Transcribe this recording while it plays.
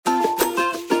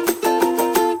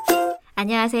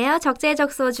안녕하세요.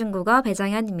 적재적소 중국어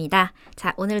배정현입니다.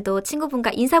 자, 오늘도 친구분과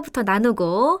인사부터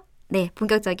나누고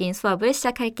본격적인 수업을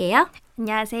시작할게요.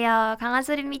 안녕하세요.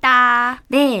 강한솔입니다.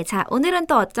 네, 자, 오늘은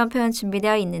또 어떤 표현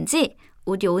준비되어 있는지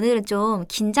우리 오늘은 좀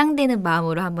긴장되는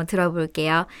마음으로 한번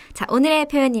들어볼게요. 자, 오늘의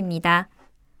표현입니다.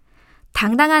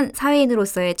 당당한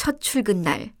사회인으로서의 첫 출근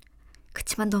날.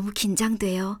 그치만 너무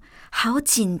긴장돼요. 하오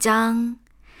긴장.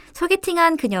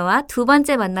 소개팅한 그녀와 두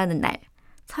번째 만나는 날.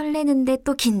 설레는데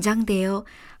또 긴장돼요.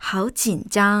 하오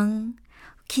긴장.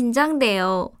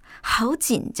 긴장돼요. 하오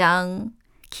긴장.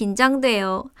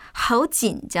 긴장돼요. 하오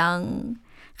긴장.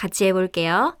 같이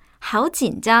해볼게요. 하오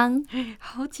긴장.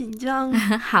 하오 긴장.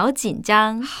 하오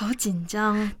긴장. 하오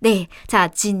긴장. 네, 자,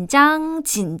 진장,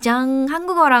 진장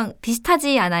한국어랑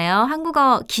비슷하지 않아요?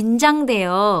 한국어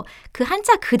긴장돼요. 그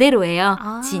한자 그대로예요.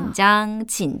 진장,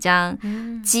 진장.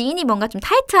 지인이 뭔가 좀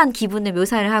타이트한 기분을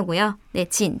묘사를 하고요. 네,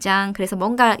 진장. 그래서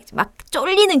뭔가 막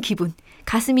쫄리는 기분.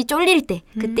 가슴이 쫄릴 때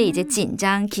그때 이제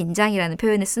진장, 긴장이라는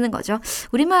표현을 쓰는 거죠.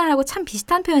 우리말하고 참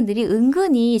비슷한 표현들이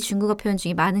은근히 중국어 표현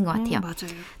중에 많은 것 같아요.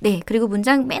 맞아요. 네, 그리고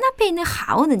문장 맨 앞에 있는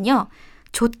하오는요.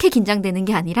 좋게 긴장되는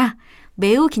게 아니라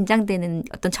매우 긴장되는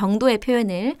어떤 정도의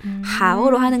표현을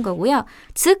하오로 하는 거고요.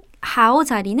 즉, 하오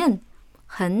자리는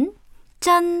한,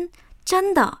 짠,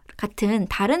 짠더 같은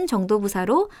다른 정도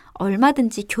부사로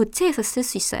얼마든지 교체해서 쓸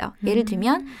수 있어요. 예를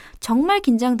들면 정말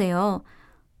긴장돼요.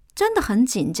 真的很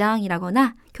紧张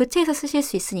이라거나 교체해서 쓰실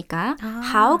수 있으니까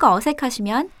하오가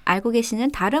어색하시면 알고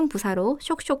계시는 다른 부사로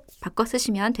쇽쇽 바꿔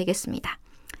쓰시면 되겠습니다.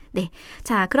 네,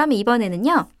 자, 그러면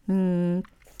이번에는요.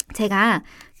 제가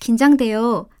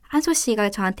긴장돼요. 한솔 씨가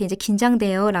저한테 이제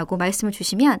긴장돼요 라고 말씀을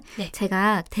주시면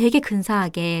제가 되게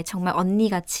근사하게 정말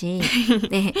언니같이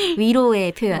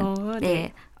위로의 표현,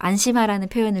 안심하라는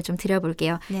표현을 좀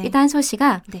드려볼게요. 일단 한솔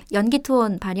씨가 연기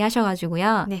톤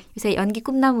발휘하셔가지고요. 요새 연기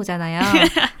꿈나무잖아요.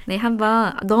 네,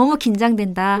 한번 너무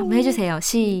긴장된다 한번 해주세요.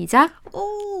 시작.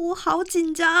 오, 하오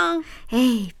긴장.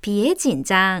 에이, 비에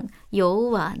긴장,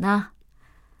 요와나.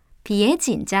 비에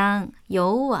긴장,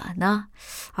 요와나.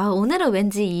 오늘은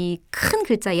왠지 이 큰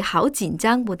글자 이 하오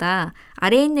긴장보다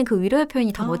아래에 있는 그 위로의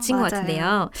표현이 더 멋진 것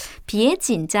같은데요. 비에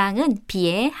긴장은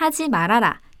비에 하지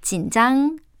말아라.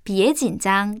 긴장, 비에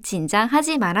긴장,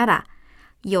 긴장하지 말아라.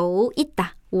 요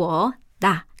있다, 워,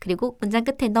 나. 그리고 문장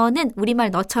끝에 너는 우리말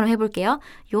너처럼 해볼게요.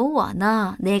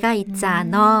 요워너, 내가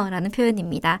있잖아 라는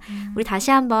표현입니다. 우리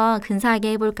다시 한번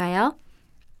근사하게 해볼까요?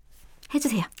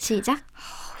 해주세요. 시작.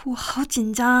 오, 하오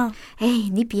긴장.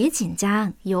 에이, 니 비에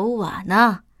긴장,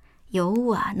 요워너.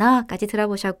 요와너까지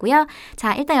들어보셨고요.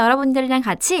 자, 일단 여러분들이랑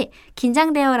같이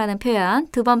긴장돼요라는 표현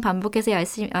 2번 반복해서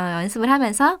연습을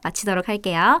하면서 마치도록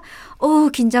할게요. 오,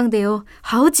 긴장돼요.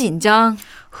 하오 긴장.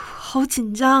 하오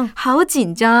긴장. 하오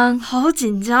긴장. 하오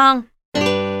긴장.